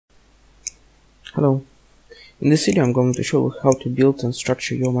Hello. In this video I'm going to show you how to build and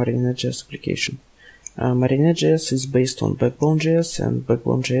structure your Marionette.js application. Marionette.js is based on backbone.js, and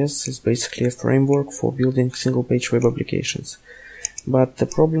backbone.js is basically a framework for building single-page web applications. But the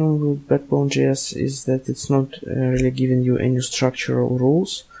problem with backbone.js is that it's not really giving you any structural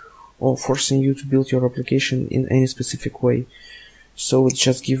rules or forcing you to build your application in any specific way. So it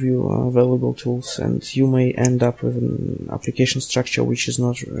just gives you valuable tools, and you may end up with an application structure which is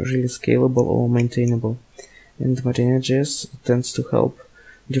not really scalable or maintainable. And Marionette.js tends to help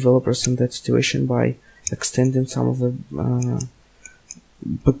developers in that situation by extending some of the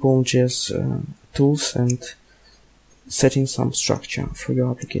backbone.js tools and setting some structure for your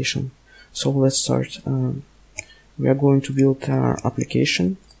application. So let's start. We are going to build our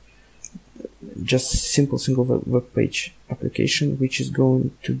application, just simple single web page application, which is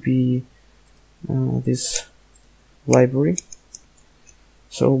going to be this library.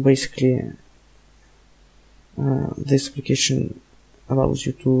 So basically this application allows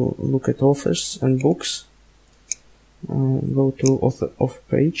you to look at authors and books. Go to author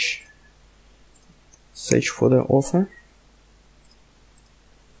page, search for the author,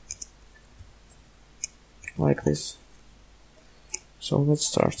 like this. So let's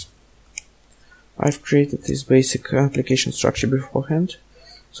start. I've created this basic application structure beforehand.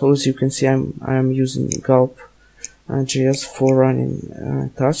 So as you can see, I'm using gulp.js for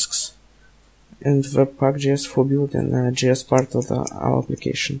running tasks, and webpack.js for building JS part of our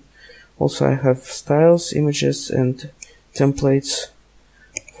application. Also, I have styles, images, and templates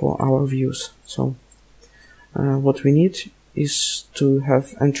for our views. So what we need is to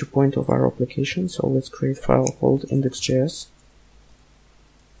have entry point of our application. So let's create a file called index.js.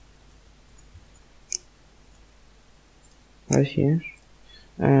 Right here,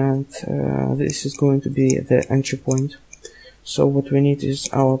 and this is going to be the entry point. So what we need is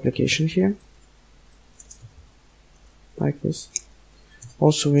our application here, like this.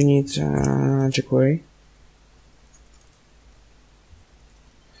 Also we need jQuery,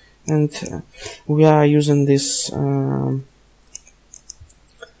 and we are using this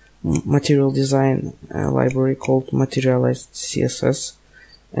material design library called materialized CSS,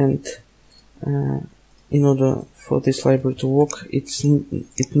 and in order for this library to work, it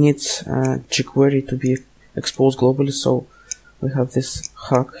needs jQuery to be exposed globally. So we have this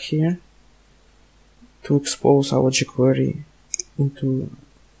hook here to expose our jQuery into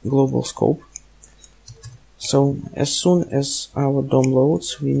global scope. So as soon as our DOM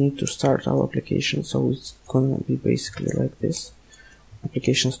loads, we need to start our application. So it's gonna be basically like this: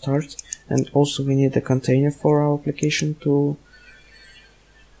 application start, and also we need a container for our application to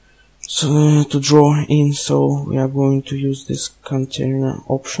draw in. So we are going to use this container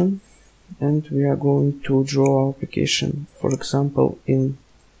option, and we are going to draw our application, for example, into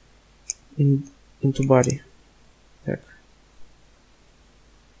body tag.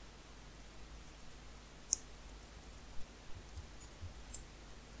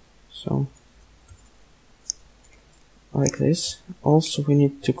 So like this. Also we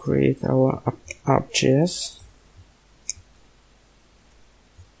need to create our app.js.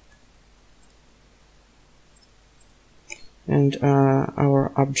 And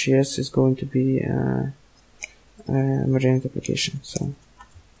our app.js is going to be a Marionette application. So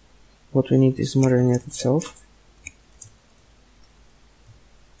what we need is Marionette itself.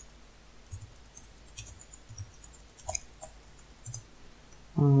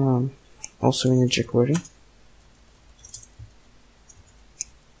 Also we need jQuery,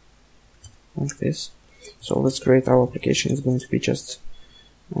 like this. So let's create our application. It's going to be just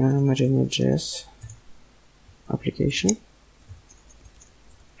Marionette.js application.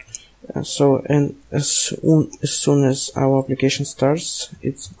 And as soon as our application starts,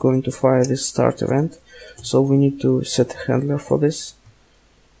 it's going to fire this start event. So we need to set a handler for this,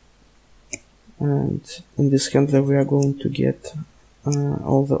 and in this handler we are going to get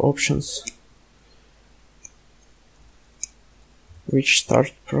all the options which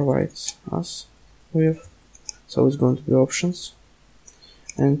start provides us with. So it's going to be options,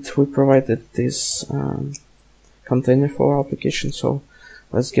 and we provided this container for our application. So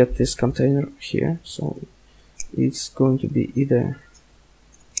let's get this container here. So it's going to be either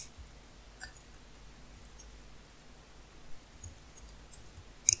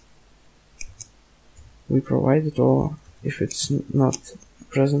we provide it, or if it's not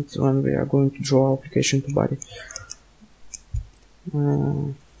present, when we are going to draw our application to body.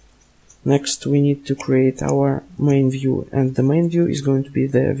 Next we need to create our main view, and the main view is going to be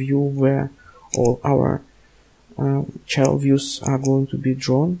the view where all our child views are going to be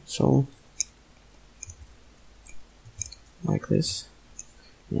drawn. So like this.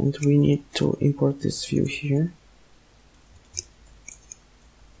 and we need to import this view here.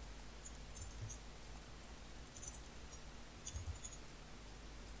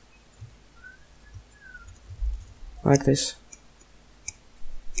 Like this.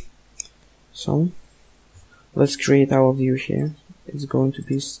 So let's create our view here. It's going to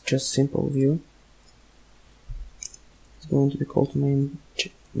be just simple view. It's going to be called main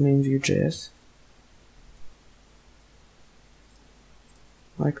view.js.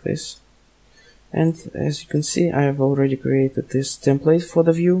 Like this. And as you can see, I have already created this template for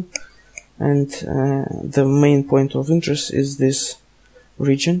the view, and the main point of interest is this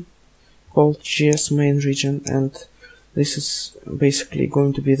region called JS main region, and this is basically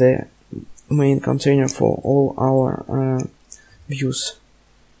going to be the main container for all our views.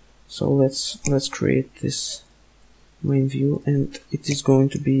 So let's create this main view, and it is going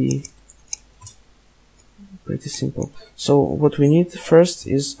to be pretty simple. So what we need first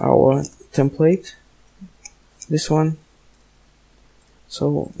is our template, this one.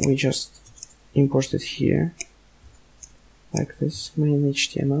 So we just import it here like this, main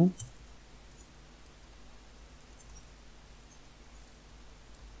HTML.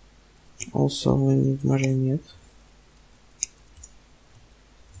 Also we need Marionette,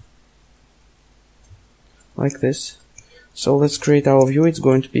 like this. So let's create our view. It's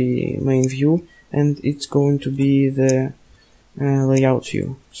going to be main view, and it's going to be the layout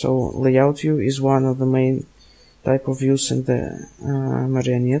view. So layout view is one of the main type of views in the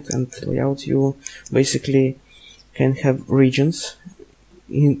Marionette, and layout view basically can have regions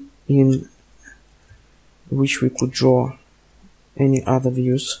in which we could draw any other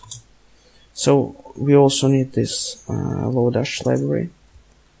views. So we also need this Lodash library,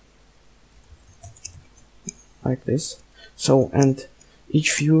 like this. So, and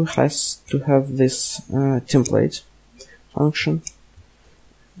each view has to have this template function.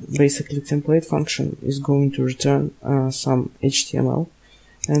 Basically, template function is going to return some HTML,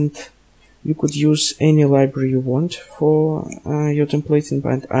 and you could use any library you want for your templating,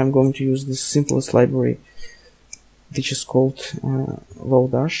 but I'm going to use the simplest library, which is called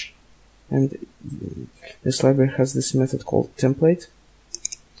Lodash. And this library has this method called template,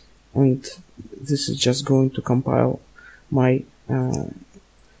 and this is just going to compile my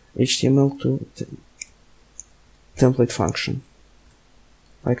HTML to template function,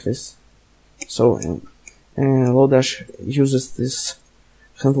 like this. So Lodash uses this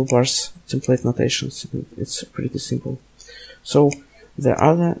handlebars template notations. It's pretty simple. So the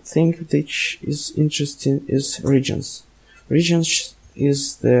other thing which is interesting is regions. Regions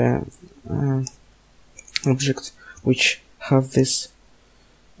is the object which have this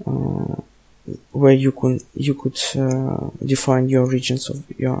where you could define your regions of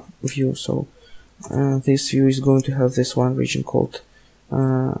your view. So this view is going to have this one region called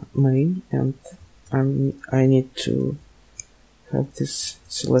main, and I need to have this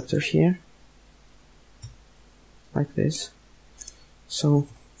selector here, like this. So,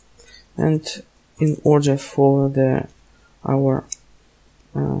 and in order for our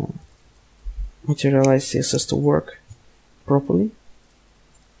materialized CSS to work properly,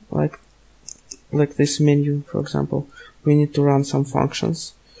 like this menu, for example, we need to run some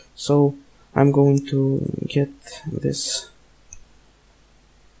functions. So I'm going to get this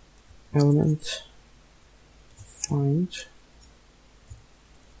element, find.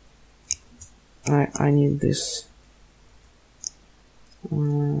 I need this.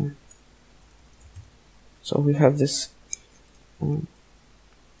 So we have this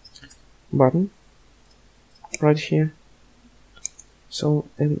button right here. So,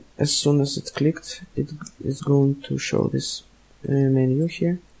 and as soon as it's clicked, it is going to show this menu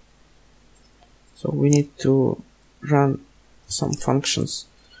here. So we need to run some functions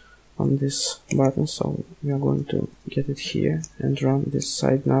on this button. So we are going to get it here and run this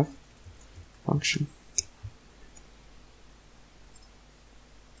side nav function.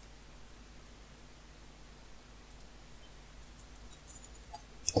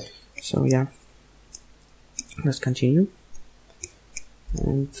 So yeah, let's continue.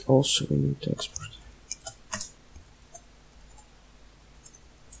 And also we need to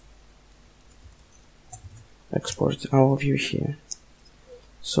export our view here.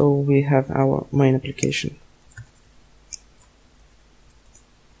 So we have our main application,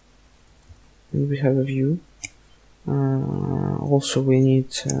 and we have a view. Also we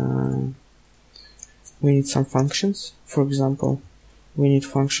need some functions. For example, we need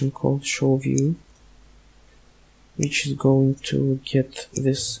function called show view, which is going to get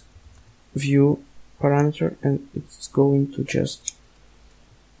this view parameter, and it's going to just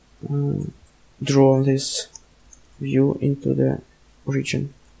draw this view into the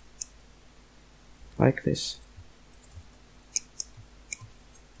region like this.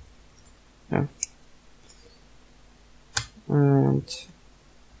 Yeah. And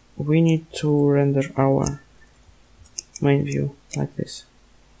we need to render our main view like this.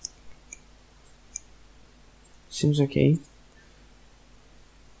 Seems okay.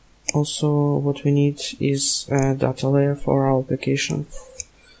 Also, what we need is a data layer for our application,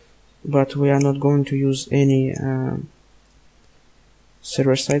 but we are not going to use any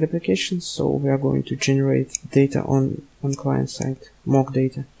server-side applications, so we are going to generate data on client-side, mock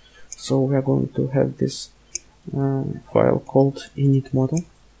data. So we are going to have this file called init model,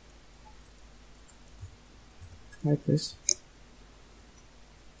 like this.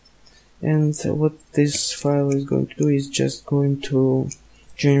 And what this file is going to do is just going to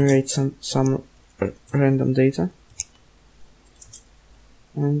generate some random data,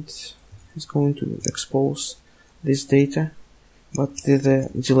 and it's going to expose this data, but with a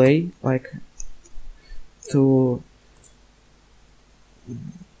delay, like to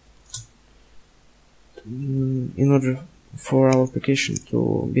in order for our application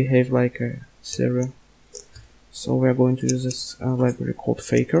to behave like a server. So we are going to use this library called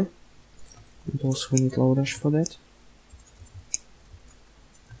faker, and also we need Lodash for that.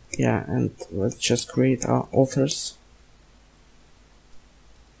 Yeah, and let's just create our authors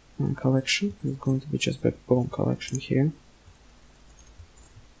collection. It's going to be just backbone collection here.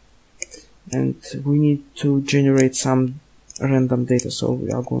 And we need to generate some random data, so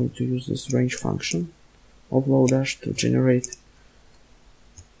we are going to use this range function of Lodash to generate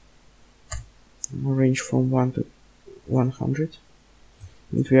a range from 1 to 100.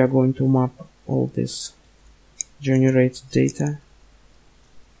 And we are going to map all this generated data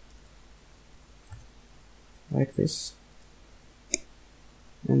like this.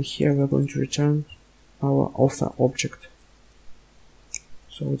 And here we are going to return our author object.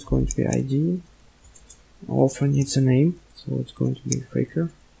 So it's going to be ID. Author needs a name, so it's going to be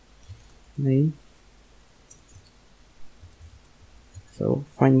faker name. So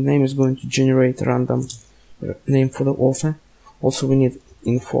find name is going to generate a random name for the author. Also we need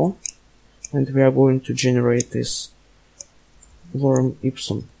info, and we are going to generate this lorem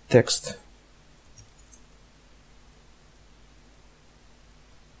ipsum text.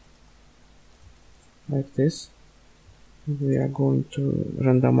 Like this. We are going to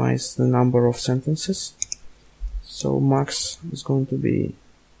randomize the number of sentences. So max is going to be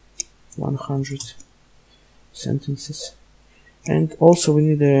 100 sentences. And also we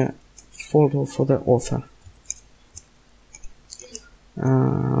need a photo for the author.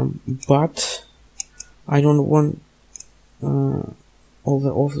 But I don't want all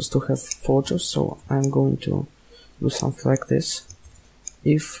the authors to have photos, so I'm going to do something like this.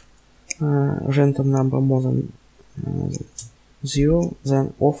 If random number more than 0,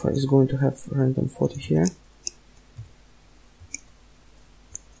 then author is going to have random photo here.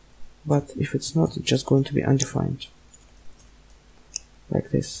 But if it's not, it's just going to be undefined,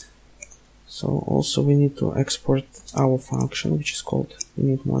 like this. So also we need to export our function, which is called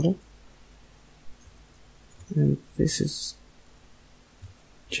init model, and this is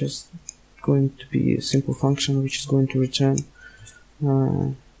just going to be a simple function which is going to return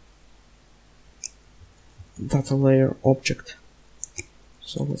data layer object.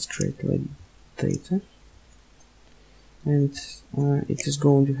 So let's create like data, and it is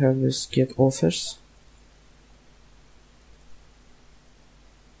going to have this get authors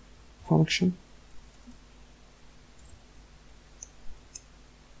function.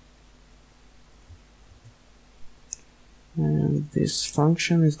 And this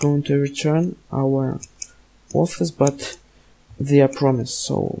function is going to return our authors, but via promise.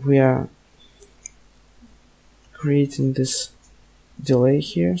 So we are creating this delay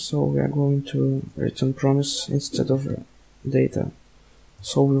here, so we are going to return promise instead of data,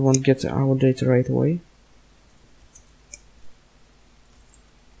 so we won't get our data right away,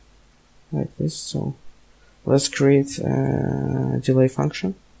 like this. So let's create a delay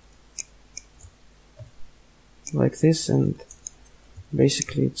function like this, and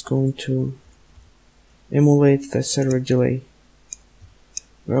basically it's going to emulate the server delay.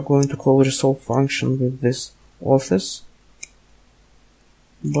 We are going to call resolve function with this authors,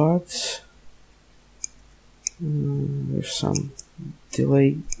 but with some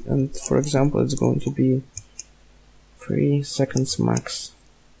delay, and for example it's going to be 3 seconds max.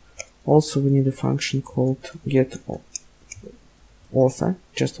 Also we need a function called get author,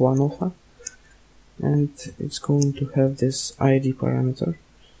 just one author, and it's going to have this ID parameter.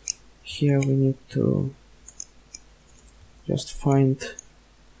 Here we need to just find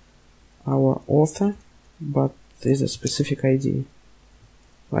our author, but there's a specific ID,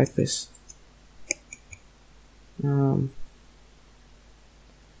 like this.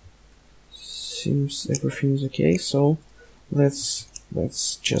 Seems everything is okay. So let's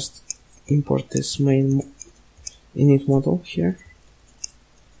just import this main init model here.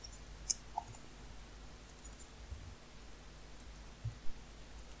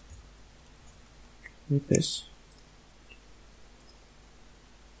 Like this.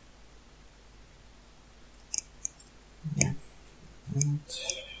 Yeah. And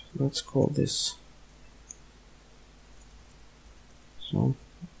let's call this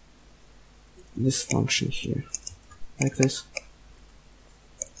this function here, like this.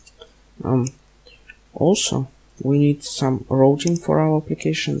 Also, we need some routing for our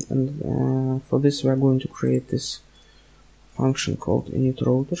application, and for this we are going to create this function called init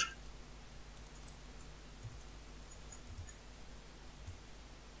router.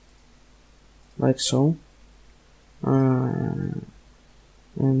 Like so. And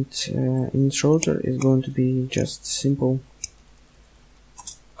init router is going to be just simple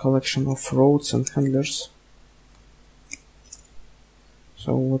collection of routes and handlers.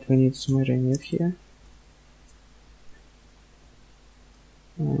 So what we need is Marionette here.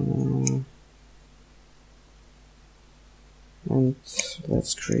 And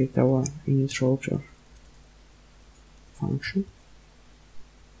let's create our init router function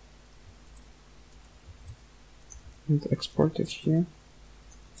and export it here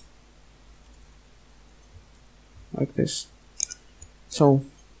like this. So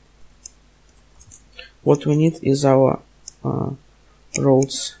what we need is our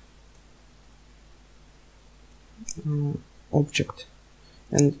routes object,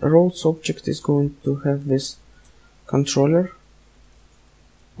 and routes object is going to have this controller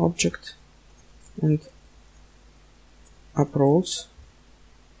object and uproads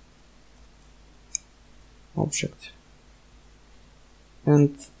object,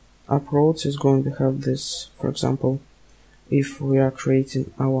 and uproads is going to have this. For example, if we are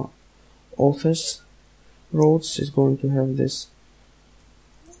creating our authors roads, is going to have this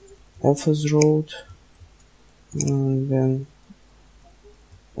authors road, and then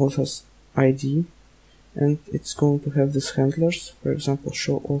authors ID, and it's going to have these handlers, for example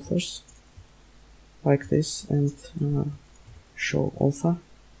show authors like this, and show author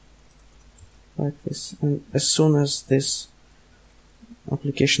like this. And as soon as this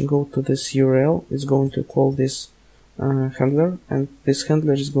application go to this URL, it's going to call this handler, and this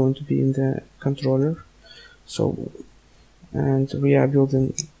handler is going to be in the controller. So, and we are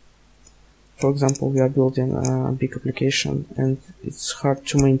building, for example, we are building a big application, and it's hard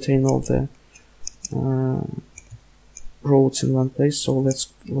to maintain all the roads in one place. So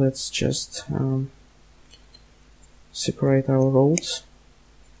let's just separate our roads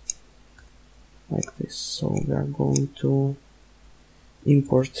like this. So we are going to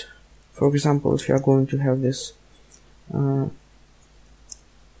import, for example, if you are going to have this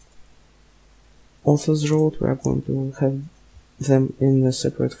authors road, we are going to have them in a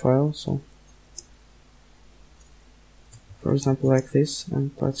separate file. So for example like this,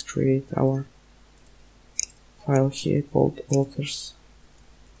 and let's create our file here called authors.js.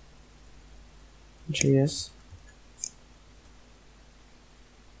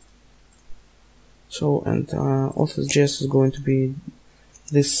 So, and authors.js is going to be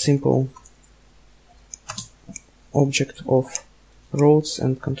this simple object of roads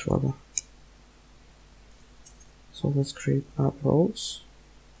and controller. So let's create up roads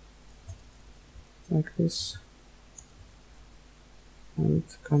like this, and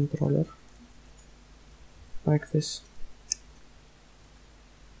controller like this.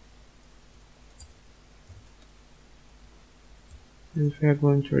 And we are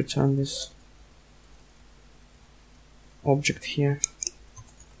going to return this object here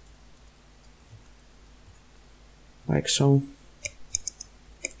like so.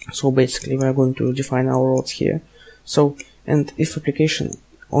 So basically we are going to define our roads here. So, and if application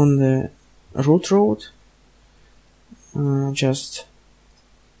on the root road, just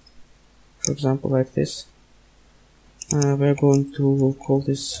for example like this, we are going to call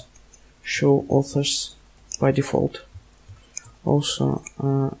this show authors by default. Also,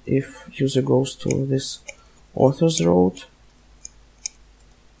 if user goes to this authors road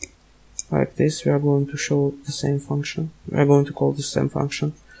like this, we are going to show the same function. We are going to call the same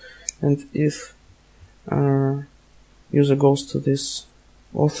function. And if user goes to this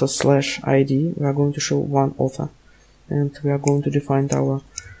author/id, we are going to show one author, and we are going to define our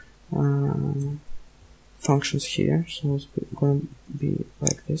functions here. So it's going to be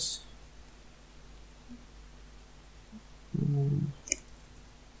like this.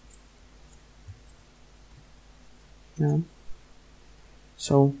 Yeah.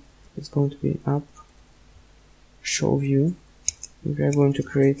 So it's going to be up show view. We are going to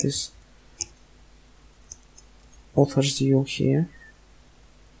create this authors view here.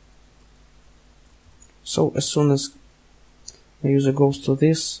 So as soon as a user goes to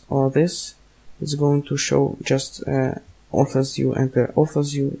this or this, it's going to show just authors view, and the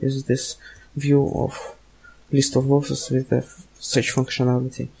authors view is this view of list of authors with the search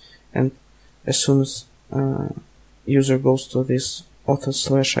functionality. And as soon as user goes to this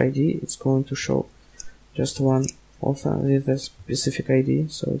author/id, it's going to show just one author with a specific ID.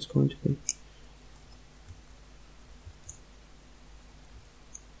 So it's going to be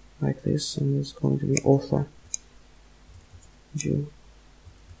like this, and it's going to be author view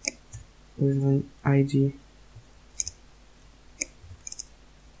with an ID.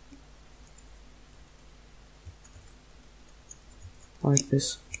 Like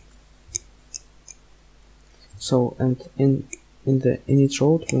this. So, and in the init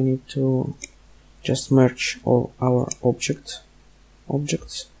road we need to just merge all our objects.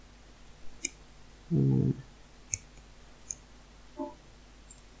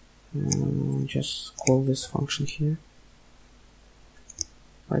 Just call this function here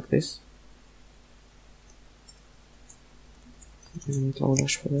like this. I need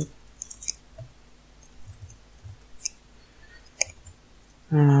 /dash for that.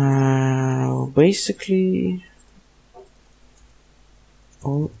 Basically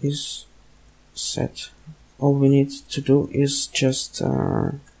all is set. All we need to do is just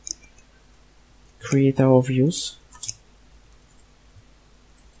create our views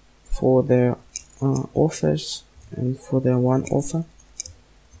for the authors and for the one author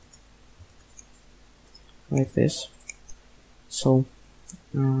like this. So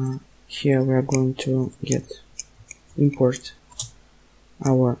here we are going to import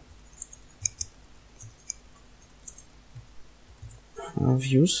our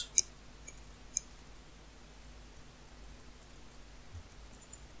views.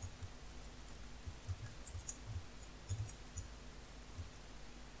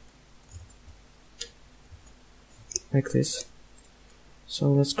 Like this.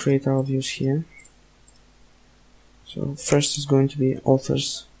 So let's create our views here. So first is going to be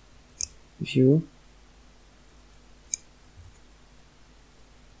authors view.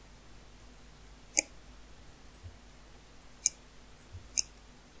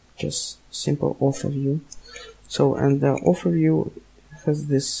 Just simple author view. So, and the author view has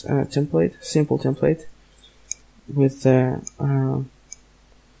this simple template with the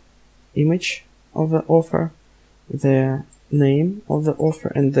image of the author, the name of the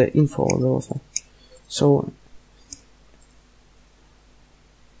author, and the info of the author. So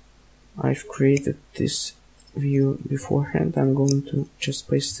I've created this view beforehand. I'm going to just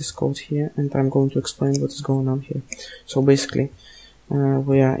paste this code here, and I'm going to explain what is going on here. So basically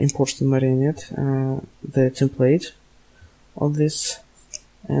we are importing Marionette, the template of this,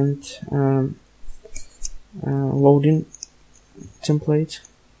 and loading template,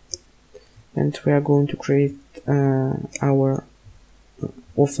 and we are going to create our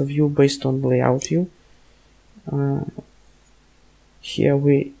author view based on layout view. Here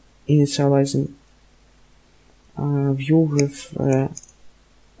we initializing view with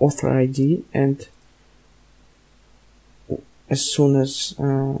author ID, and as soon as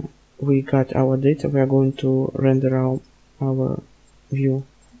we got our data, we are going to render our view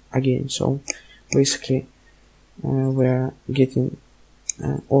again. So basically we are getting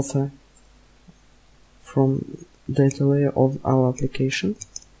author from data layer of our application,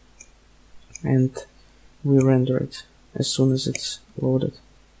 and we render it as soon as it's loaded.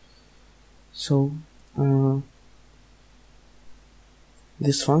 So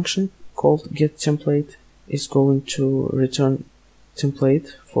this function called getTemplate is going to return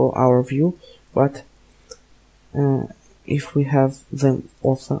template for our view, but if we have the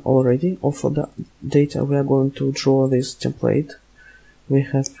author already, author the data, we are going to draw this template we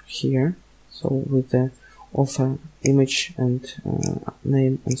have here, so with the author image and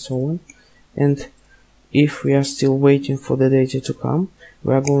name and so on. And if we are still waiting for the data to come,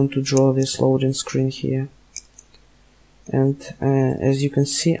 we are going to draw this loading screen here. And as you can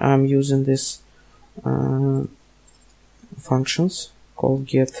see, I'm using this functions called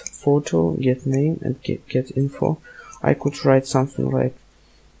get photo, get name, and get info. I could write something like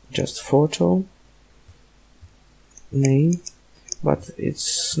just photo name, but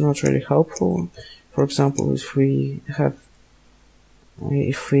it's not really helpful. For example, if we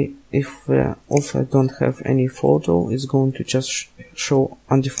author don't have any photo, it's going to just show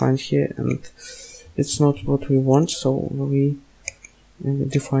undefined here, and it's not what we want. So we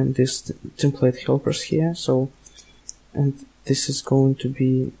define this template helpers here. So, and this is going to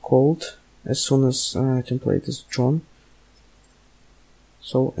be called as soon as template is drawn.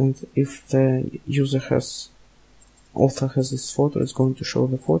 So, and if the author has this photo, it's going to show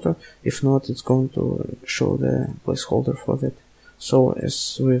the photo. If not, it's going to show the placeholder for that. So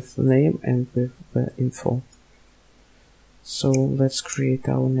as with the name and with the info. So let's create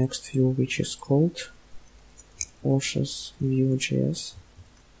our next view, which is called authors view.js.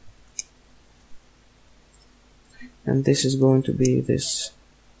 And this is going to be this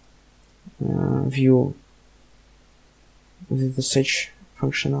view with the search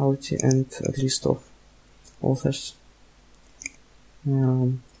functionality and a list of authors.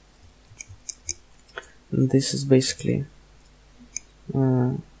 This is basically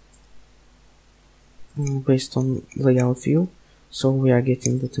based on layout view. So we are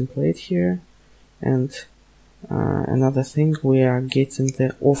getting the template here, and another thing, we are getting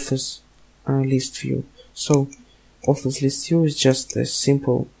the authors list view. So authors list view is just a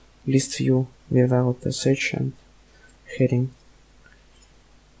simple list view without the search and heading.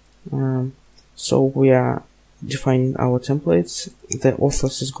 So we are defining our templates. The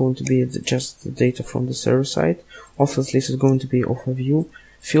authors is going to be just the data from the server side. Authors list is going to be author view.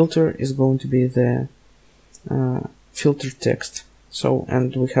 Filter is going to be the filter text. So,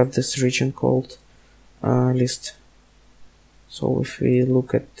 and we have this region called list. So if we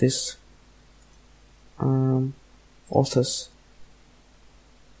look at this authors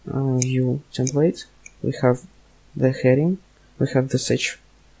view template, we have the heading, we have the search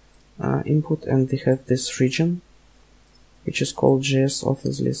input, and we have this region which is called JS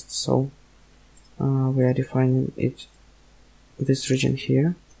authors list. So we are defining this region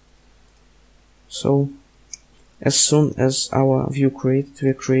here. So as soon as our view created,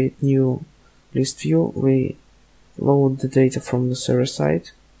 we create new list view, we load the data from the server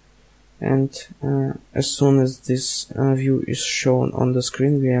side, and as soon as this view is shown on the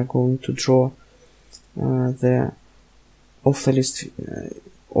screen, we are going to draw the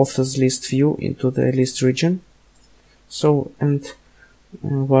authors list view into the list region. So, and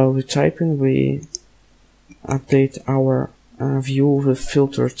while we're typing, we update our view with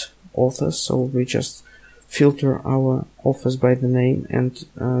filtered authors. So we just filter our authors by the name and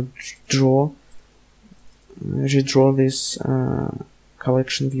redraw this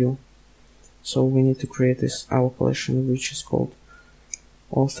collection view. So we need to create this our collection, which is called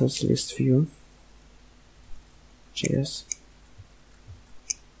authors list view JS.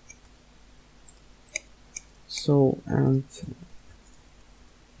 So, and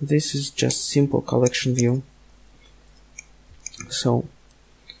this is just simple collection view. So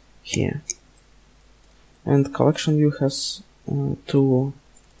here, and collection view has two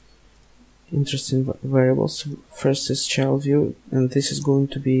interesting variables. First is child view, and this is going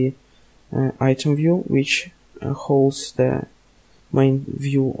to be item view, which holds the main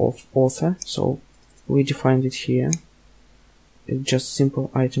view of author. So we defined it here. It's just simple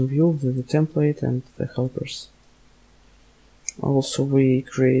item view with the template and the helpers. Also we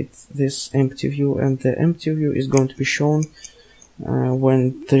create this empty view, and the empty view is going to be shown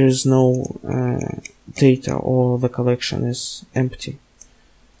when there is no data or the collection is empty.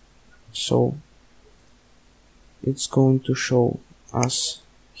 So it's going to show us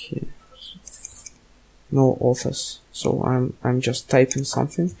here no authors. So I'm just typing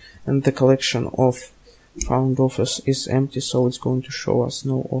something, and the collection of found authors is empty, so it's going to show us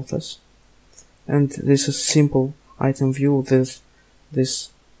no authors. And this is simple item view with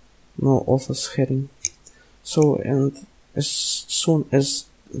this no authors heading. So, and as soon as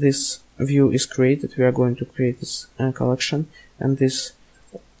this view is created, we are going to create this collection, and this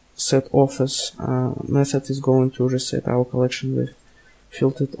set authors method is going to reset our collection with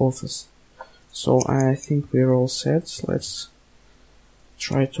filtered authors. So I think we're all set. Let's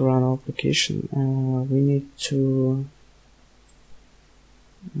try to run our application. We need to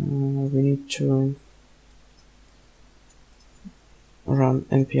run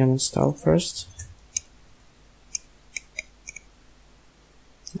npm install first.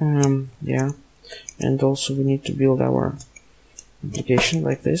 Yeah, and also we need to build our application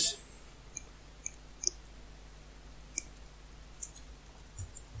like this.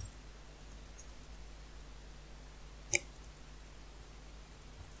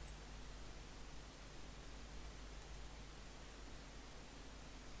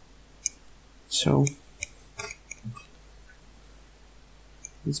 So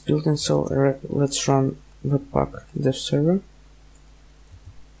it's built in. So let's run webpack dev server.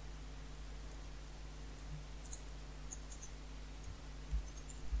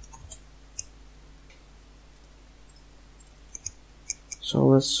 So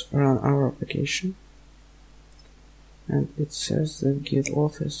let's run our application, and it says that get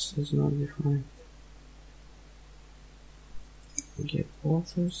authors is not defined. Get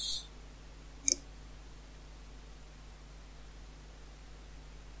authors.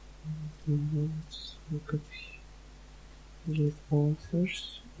 Let's look at get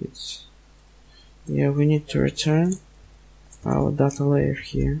authors. It's, yeah, we need to return our data layer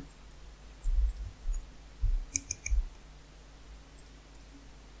here.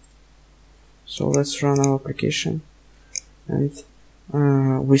 So let's run our application, and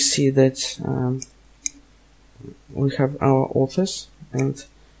we see that we have our authors, and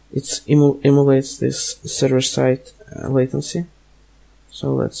it emulates this server-side latency.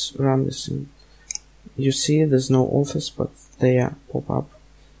 So let's run this, and you see there's no authors, but they pop up,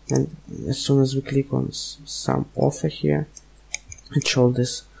 and as soon as we click on some author here, it shows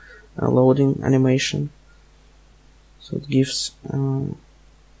this loading animation. So it gives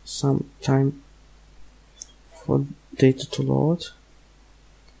some time for data to load.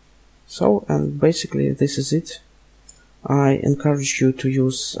 So, and basically this is it. I encourage you to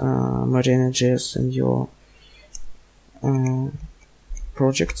use Marionette.js in your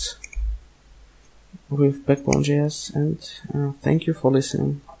projects with backbone.js, and thank you for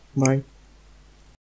listening. Bye.